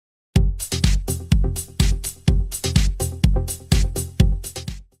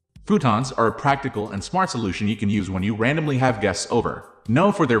Futons are a practical and smart solution you can use when you randomly have guests over.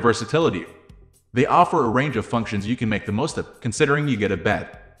 Known for their versatility, they offer a range of functions you can make the most of, considering you get a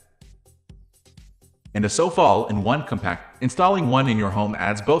bed and a sofa all in one compact. Installing one in your home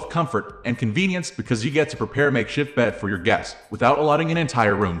adds both comfort and convenience because you get to prepare a makeshift bed for your guests without allotting an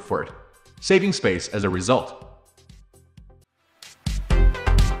entire room for it, saving space as a result.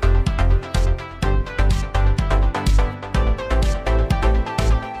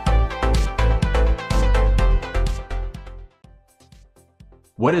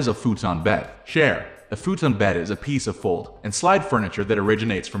 What is a futon bed? Share. A futon bed is a piece of fold and slide furniture that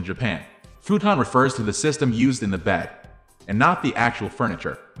originates from Japan. Futon refers to the system used in the bed, and not the actual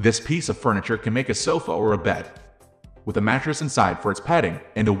furniture. This piece of furniture can make a sofa or a bed, with a mattress inside for its padding,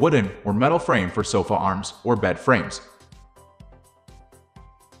 and a wooden or metal frame for sofa arms or bed frames.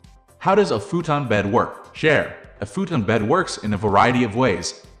 How does a futon bed work? Share. A futon bed works in a variety of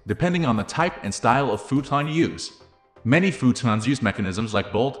ways, depending on the type and style of futon you use. Many futons use mechanisms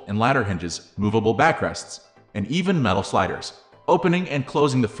like bolt and ladder hinges, movable backrests, and even metal sliders. Opening and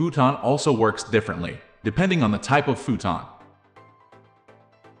closing the futon also works differently, depending on the type of futon.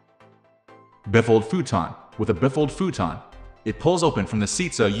 Bifold futon. With a bifold futon, it pulls open from the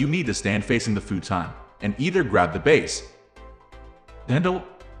seat, so you need to stand facing the futon and either grab the base, handle,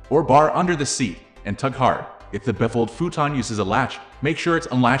 or bar under the seat and tug hard. If the bifold futon uses a latch, make sure it's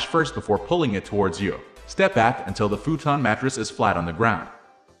unlatched first before pulling it towards you. Step back until the futon mattress is flat on the ground.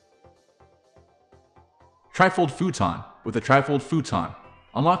 Trifold futon. With a trifold futon,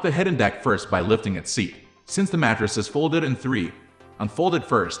 unlock the hidden deck first by lifting its seat. Since the mattress is folded in three, unfold it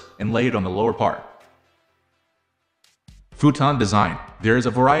first and lay it on the lower part. Futon design. There is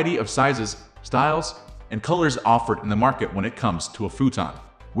a variety of sizes, styles, and colors offered in the market when it comes to a futon.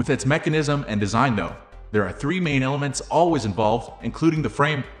 With its mechanism and design though, there are three main elements always involved, including the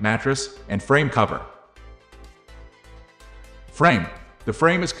frame, mattress, and frame cover. Frame. The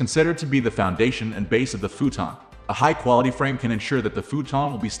frame is considered to be the foundation and base of the futon. A high-quality frame can ensure that the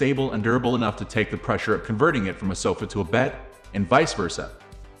futon will be stable and durable enough to take the pressure of converting it from a sofa to a bed, and vice versa.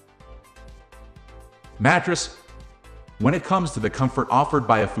 Mattress. When it comes to the comfort offered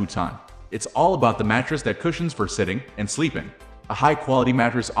by a futon, it's all about the mattress that cushions for sitting and sleeping. A high-quality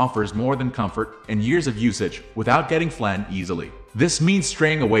mattress offers more than comfort and years of usage without getting flattened easily. This means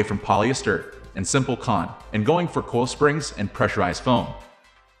straying away from polyester and simple cotton and going for coil springs and pressurized foam.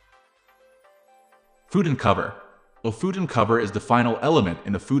 Futon cover. A futon cover is the final element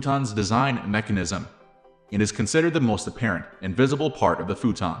in the futon's design and mechanism, and is considered the most apparent and visible part of the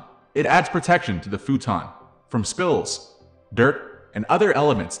futon. It adds protection to the futon from spills, dirt, and other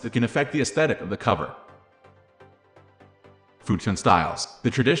elements that can affect the aesthetic of the cover. Futon styles. The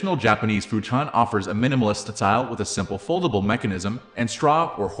traditional Japanese futon offers a minimalist style with a simple foldable mechanism and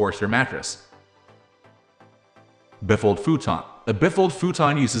straw or horsehair mattress. Bifold futon. A bifold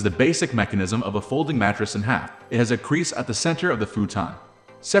futon uses the basic mechanism of a folding mattress in half. It has a crease at the center of the futon,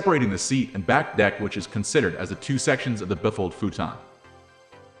 separating the seat and back deck, which is considered as the two sections of the bifold futon.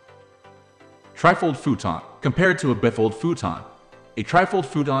 Trifold futon. Compared to a bifold futon, a trifold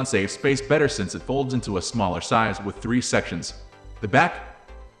futon saves space better since it folds into a smaller size with three sections: the back,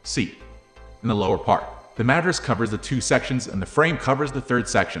 seat, and the lower part. The mattress covers the two sections and the frame covers the third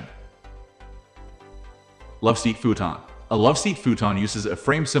section. Love seat futon. A love seat futon uses a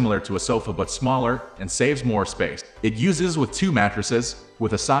frame similar to a sofa but smaller and saves more space. It uses with two mattresses,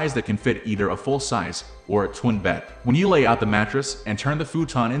 with a size that can fit either a full size or a twin bed. When you lay out the mattress and turn the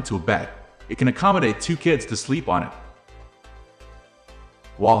futon into a bed, it can accommodate two kids to sleep on it.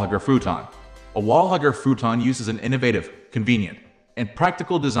 Wall hugger futon. A wall hugger futon uses an innovative, convenient, and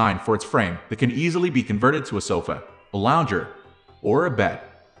practical design for its frame that can easily be converted to a sofa, a lounger, or a bed,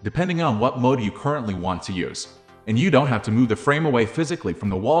 depending on what mode you currently want to use. And you don't have to move the frame away physically from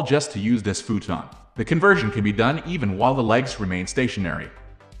the wall just to use this futon. The conversion can be done even while the legs remain stationary.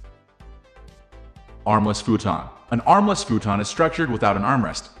 Armless futon. An armless futon is structured without an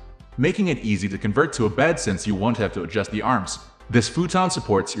armrest, making it easy to convert to a bed since you won't have to adjust the arms. This futon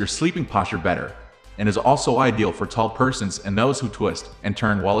supports your sleeping posture better, and is also ideal for tall persons and those who twist and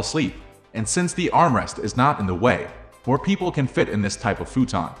turn while asleep. And since the armrest is not in the way, more people can fit in this type of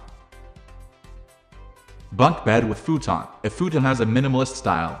futon. Bunk bed with futon. A futon has a minimalist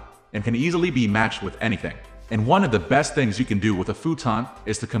style and can easily be matched with anything. And one of the best things you can do with a futon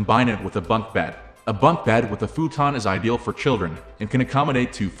is to combine it with a bunk bed. A bunk bed with a futon is ideal for children and can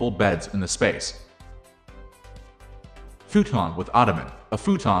accommodate two full beds in the space. Futon with ottoman. A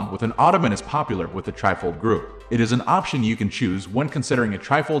futon with an ottoman is popular with the trifold group. It is an option you can choose when considering a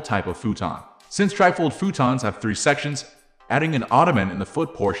trifold type of futon. Since trifold futons have three sections, adding an ottoman in the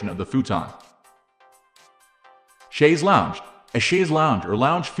foot portion of the futon. Chaise lounge. A chaise lounge or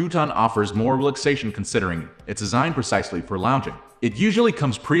lounge futon offers more relaxation considering it's designed precisely for lounging. It usually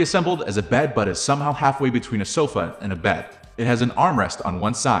comes pre-assembled as a bed but is somehow halfway between a sofa and a bed. It has an armrest on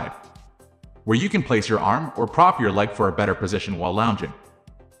one side, where you can place your arm or prop your leg for a better position while lounging.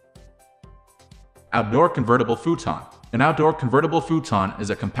 Outdoor convertible futon. An outdoor convertible futon is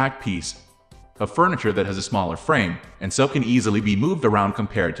a compact piece of furniture that has a smaller frame and so can easily be moved around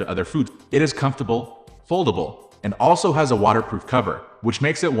compared to other futons. It is comfortable, foldable, and also has a waterproof cover, which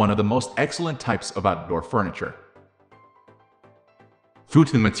makes it one of the most excellent types of outdoor furniture.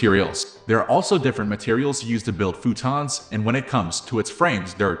 Futon materials. There are also different materials used to build futons, and when it comes to its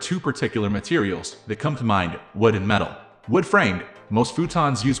frames, there are two particular materials that come to mind: wood and metal. Wood framed. Most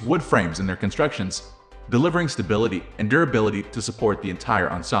futons use wood frames in their constructions, delivering stability and durability to support the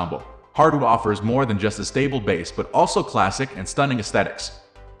entire ensemble. Hardwood offers more than just a stable base but also classic and stunning aesthetics.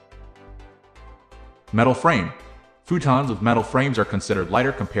 Metal frame. Futons with metal frames are considered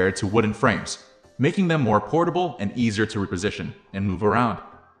lighter compared to wooden frames, making them more portable and easier to reposition and move around.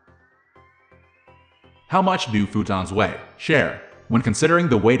 How much do futons weigh? Share. When considering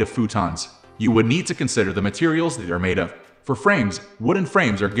the weight of futons, you would need to consider the materials they are made of. For frames, wooden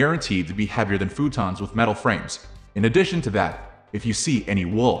frames are guaranteed to be heavier than futons with metal frames. In addition to that, if you see any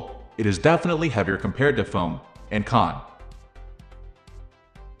wool, it is definitely heavier compared to foam and con.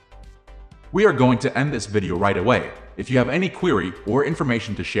 We are going to end this video right away. If you have any query or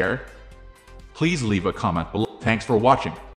information to share, please leave a comment below. Thanks for watching.